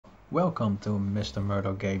Welcome to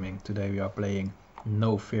Mr.Murdock Gaming. Today we are playing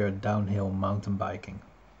No Fear Downhill Mountain Biking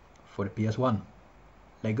for the PS1.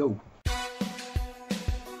 Let's go!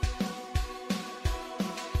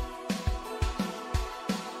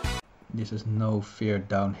 This is No Fear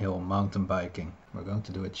Downhill Mountain Biking. We're going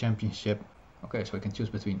to do a championship. Okay, so we can choose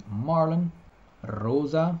between Marlon,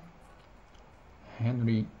 Rosa,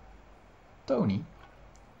 Henry, Tony,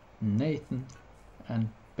 Nathan and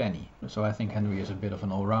Penny. So I think Henry is a bit of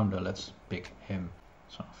an all-rounder. Let's pick him.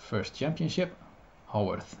 So first championship,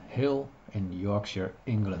 Haworth Hill in Yorkshire,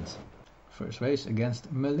 England. First race against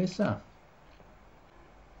Melissa.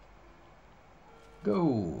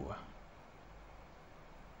 Go!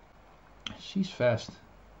 She's fast.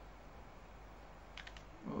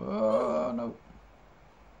 Oh no.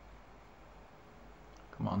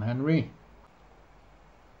 Come on, Henry.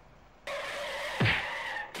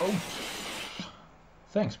 Oh.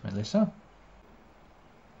 Thanks, Melissa.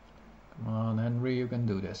 Come on, Henry, you can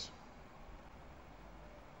do this.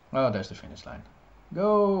 Oh, there's the finish line.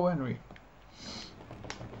 Go, Henry.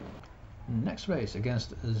 Next race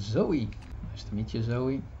against Zoe. Nice to meet you,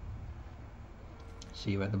 Zoe.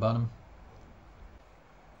 See you at the bottom.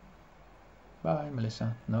 Bye,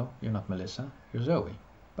 Melissa. No, you're not Melissa. You're Zoe.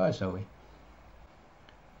 Bye, Zoe.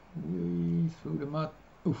 Wee through the mud.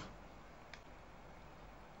 Oof.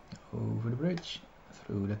 Over the bridge.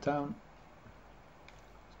 Through the town.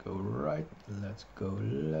 Let's go right. Let's go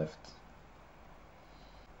left.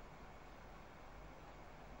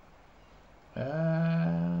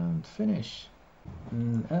 And finish.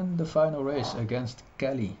 And the final race against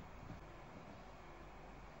Kelly.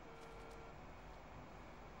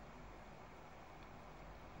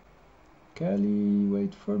 Kelly,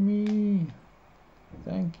 wait for me.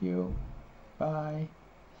 Thank you. Bye.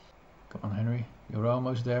 Come on, Henry. You're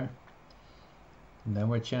almost there. And then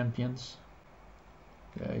we're champions.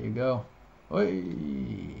 There you go. Oi!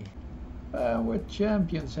 We're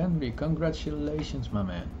champions, Henry. Congratulations, my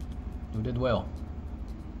man. You did well.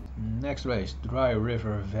 Next race, Dry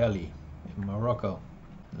River Valley in Morocco.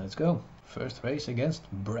 Let's go. First race against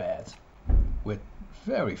Brad with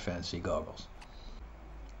very fancy goggles.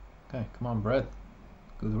 Okay, come on, Brad.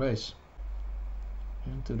 Good race.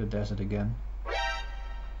 Into the desert again.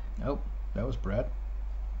 Oh, that was Brad.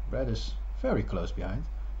 Brad is very close behind.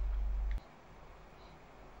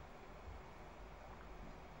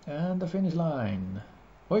 And the finish line.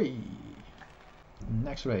 Oi!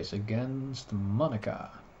 Next race against Monica.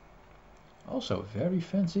 Also very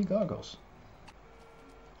fancy goggles.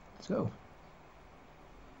 Let's go.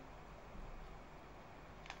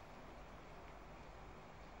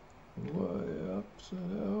 Way up,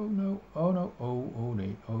 oh no, oh no,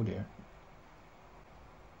 oh dear.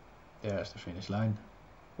 There's the finish line.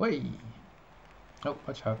 Way! Oh,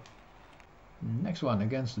 watch out. Next one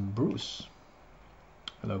against Bruce.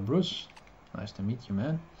 Hello, Bruce. Nice to meet you,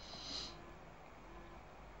 man.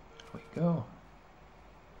 Here we go.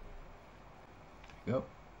 Here we go.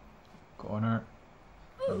 Corner.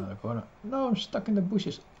 Another corner. No, I'm stuck in the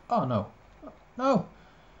bushes. Oh no. No!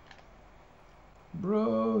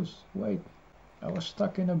 Bruce, wait. I was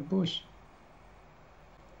stuck in a bush.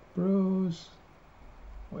 Bruce,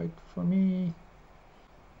 wait for me.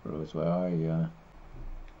 Bruce, where are you?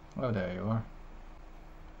 Oh, there you are.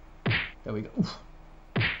 There we go. Oof.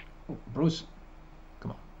 Ooh, Bruce,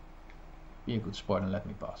 come on. Be a good sport and let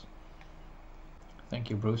me pass. Thank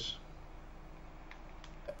you, Bruce.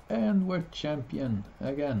 And we're champion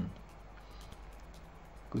again.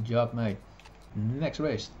 Good job, mate. Next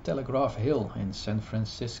race, Telegraph Hill in San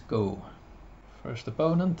Francisco. First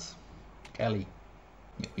opponent, Kelly.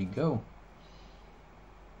 Here we go.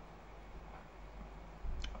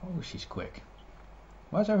 Oh, she's quick.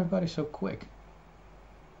 Why is everybody so quick?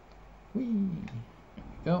 Whee! Here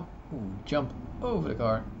we go. Ooh, jump over the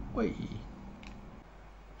car. Whee!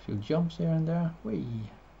 A few jumps here and there. Whee!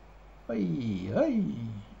 Whee! Hey!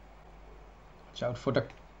 Watch out for the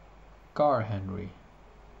car, Henry.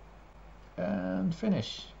 And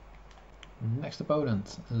finish. Next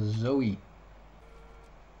opponent, Zoe.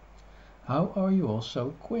 How are you all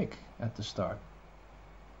so quick at the start?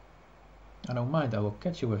 I don't mind, I will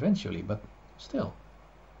catch you eventually, but still.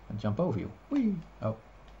 I jump over you. Whee! Oh,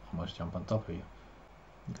 almost jump on top of you.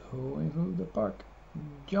 Going through the park.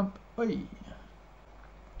 Jump. Whee!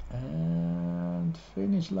 And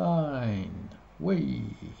finish line.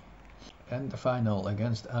 Whee! And the final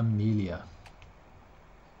against Amelia.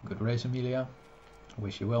 Good race, Amelia.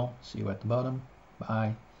 Wish you well. See you at the bottom.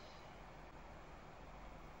 Bye.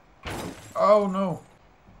 Oh no!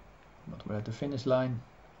 But we're at the finish line.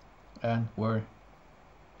 And we're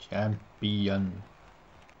champion.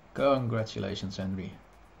 Congratulations, Henry.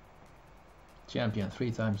 champion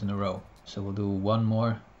 3 times in a row. So we'll do one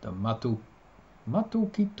more, the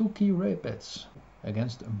Matukituki Rapids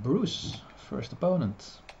against Bruce, first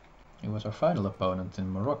opponent. He was our final opponent in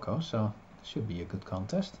Morocco, so it should be a good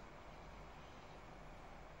contest.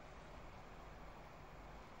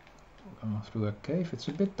 We're going through a cave. It's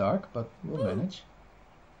a bit dark, but we'll manage.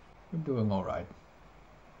 We're doing alright.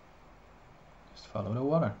 Just follow the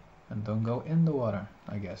water and don't go in the water,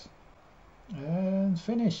 I guess. And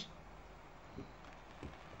finish.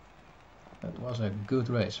 That was a good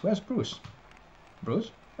race. Where's Bruce?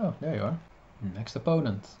 Bruce? Oh, there you are. Next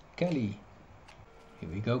opponent, Kelly. Here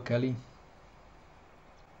we go, Kelly.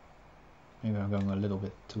 Maybe I'm going a little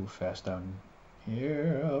bit too fast down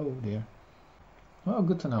here. Oh dear. Oh,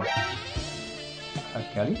 good to know.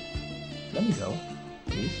 Kelly, let me go,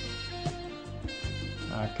 please.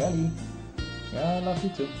 Kelly. Yeah, I love you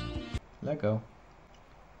too. Let go.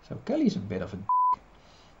 So Kelly's a bit of a d***.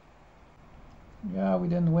 Yeah, we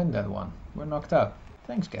didn't win that one. We're knocked out.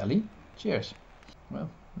 Thanks, Kelly. Cheers. Well,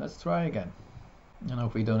 let's try again. And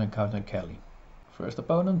hope we don't encounter Kelly. First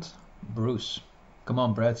opponent, Bruce. Come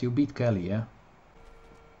on, Brad, you beat Kelly, yeah?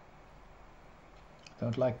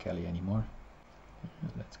 Don't like Kelly anymore.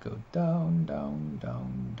 Let's go down, down,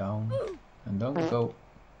 down, down. And don't go...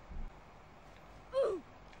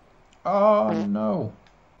 Oh, no.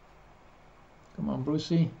 Come on,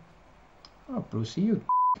 Brucey. Oh, Brucey, you...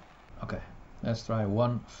 Okay, let's try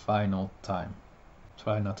one final time.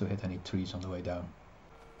 Try not to hit any trees on the way down.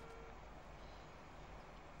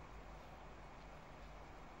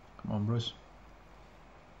 Come on, Bruce.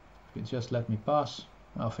 If you just let me pass,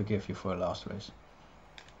 I'll forgive you for a last race.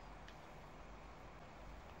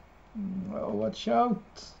 Oh, watch out!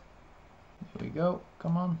 Here we go.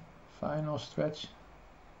 Come on. Final stretch.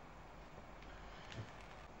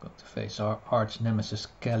 Got to face our arch nemesis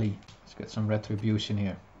Kelly. Let's get some retribution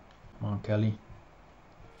here. Come on, Kelly.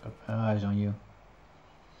 Got my eyes on you.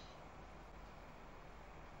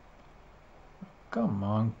 Come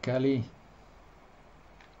on, Kelly.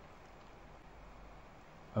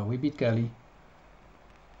 Oh, we beat Kelly.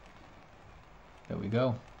 There we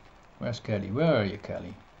go. Where's Kelly? Where are you,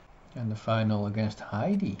 Kelly? And the final against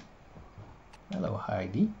Heidi. Hello,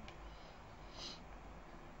 Heidi.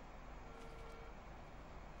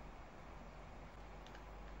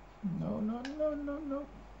 No, no, no, no, no.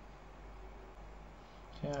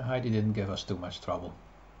 Yeah, Heidi didn't give us too much trouble.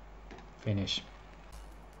 Finish.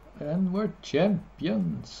 And we're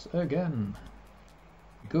champions again.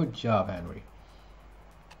 Good job, Henry.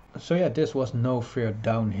 So yeah, this was No Fear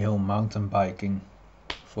downhill mountain biking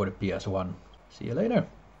for the PS1. See you later.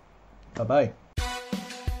 Bye bye.